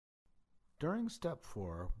During step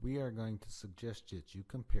 4, we are going to suggest that you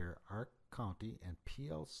compare ARC County and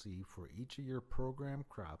PLC for each of your program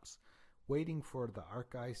crops, waiting for the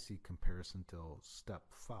ARC IC comparison till step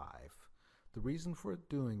 5. The reason for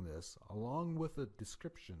doing this, along with a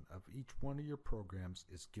description of each one of your programs,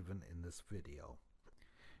 is given in this video.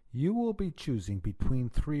 You will be choosing between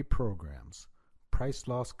 3 programs. Price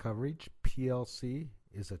loss coverage, PLC,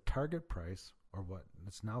 is a target price, or what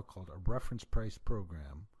is now called a reference price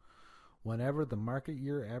program. Whenever the market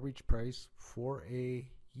year average price for a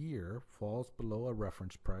year falls below a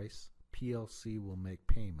reference price, PLC will make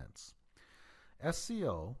payments.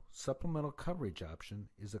 SCO, Supplemental Coverage Option,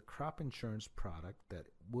 is a crop insurance product that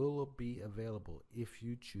will be available if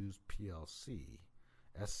you choose PLC.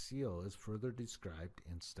 SCO is further described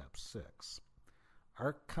in step 6.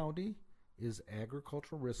 ARC County is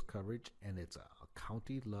agricultural risk coverage, and it's a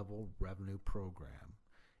county level revenue program.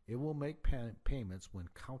 It will make payments when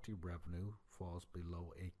county revenue falls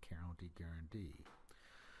below a county guarantee.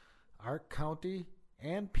 ARC County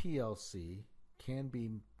and PLC can be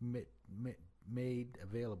made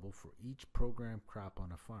available for each program crop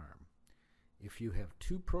on a farm. If you have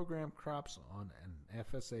 2 program crops on an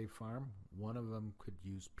FSA farm, one of them could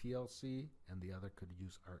use PLC and the other could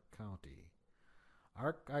use ARC County.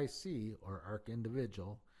 ARC IC, or ARC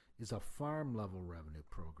Individual, is a farm level revenue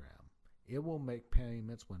program. It will make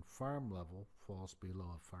payments when farm level falls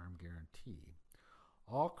below a farm guarantee.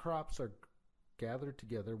 All crops are gathered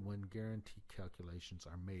together when guarantee calculations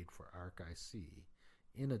are made for ARC IC.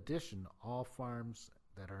 In addition, all farms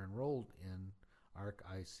that are enrolled in ARC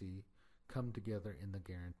IC come together in the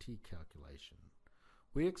guarantee calculation.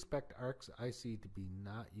 We expect ARC IC to be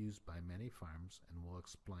not used by many farms, and we'll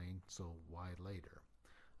explain so why later.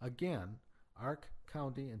 Again, ARC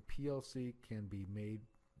County and PLC can be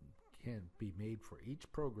made for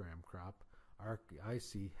each program crop. ARC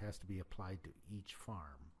IC has to be applied to each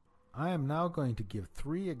farm. I am now going to give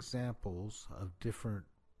 3 examples of different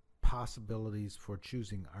possibilities for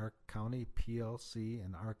choosing ARC County, PLC,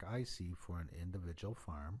 and ARC IC for an individual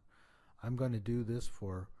farm. I'm going to do this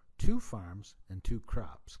for 2 farms and 2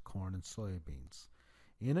 crops, corn and soybeans.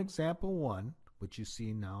 In example 1, which you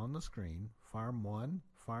see now on the screen, Farm 1,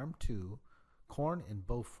 Farm 2, corn in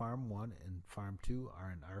both Farm 1 and Farm 2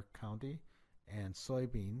 are in ARC County, and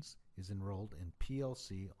soybeans is enrolled in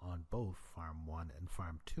PLC on both Farm 1 and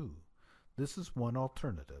Farm 2. This is one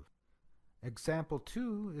alternative. Example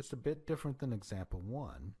 2 is a bit different than example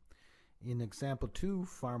 1. In example 2,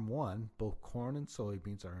 Farm 1, both corn and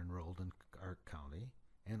soybeans are enrolled in ARC County,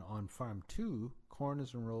 and on Farm 2, corn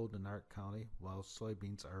is enrolled in ARC County while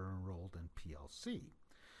soybeans are enrolled in PLC.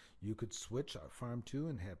 You could switch Farm 2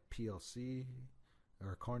 and have PLC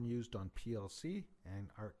or corn used on PLC and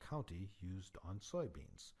ARC County used on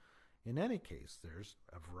soybeans. In any case, there's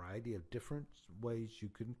a variety of different ways you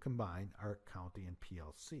can combine ARC County and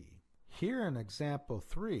PLC. Here in example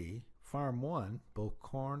 3, Farm 1, both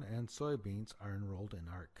corn and soybeans are enrolled in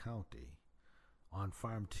ARC County. On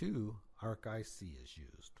Farm 2, ARC IC is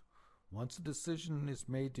used. Once a decision is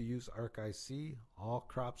made to use ARC IC, all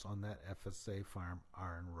crops on that FSA farm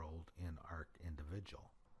are enrolled in ARC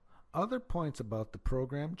Individual. Other points about the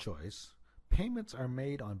program choice: payments are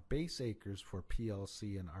made on base acres for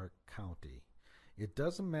PLC and ARC County. It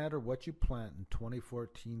doesn't matter what you plant in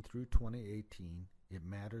 2014 through 2018, it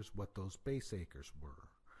matters what those base acres were.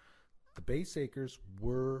 The base acres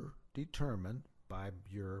were determined by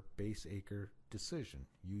your base acre decision.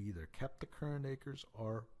 You either kept the current acres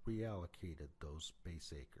or reallocated those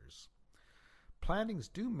base acres. Plantings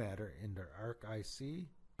do matter in the ARC IC,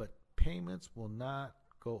 but payments will not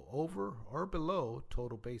go over or below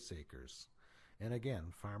total base acres. And again,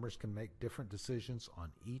 farmers can make different decisions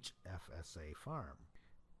on each FSA farm.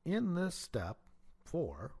 In this step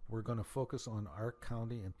 4, we're going to focus on ARC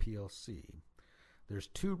County and PLC. There's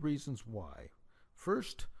 2 reasons why.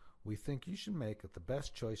 First, we think you should make the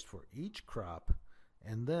best choice for each crop,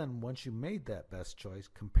 and then once you made that best choice,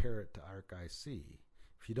 compare it to ARC IC.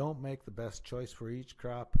 If you don't make the best choice for each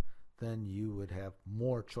crop, then you would have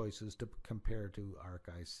more choices to compare to ARC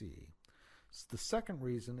IC. The second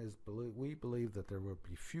reason is we believe that there will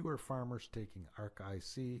be fewer farmers taking ARC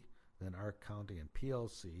IC than ARC County and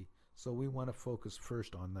PLC, so we want to focus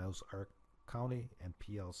first on those ARC County and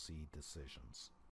PLC decisions.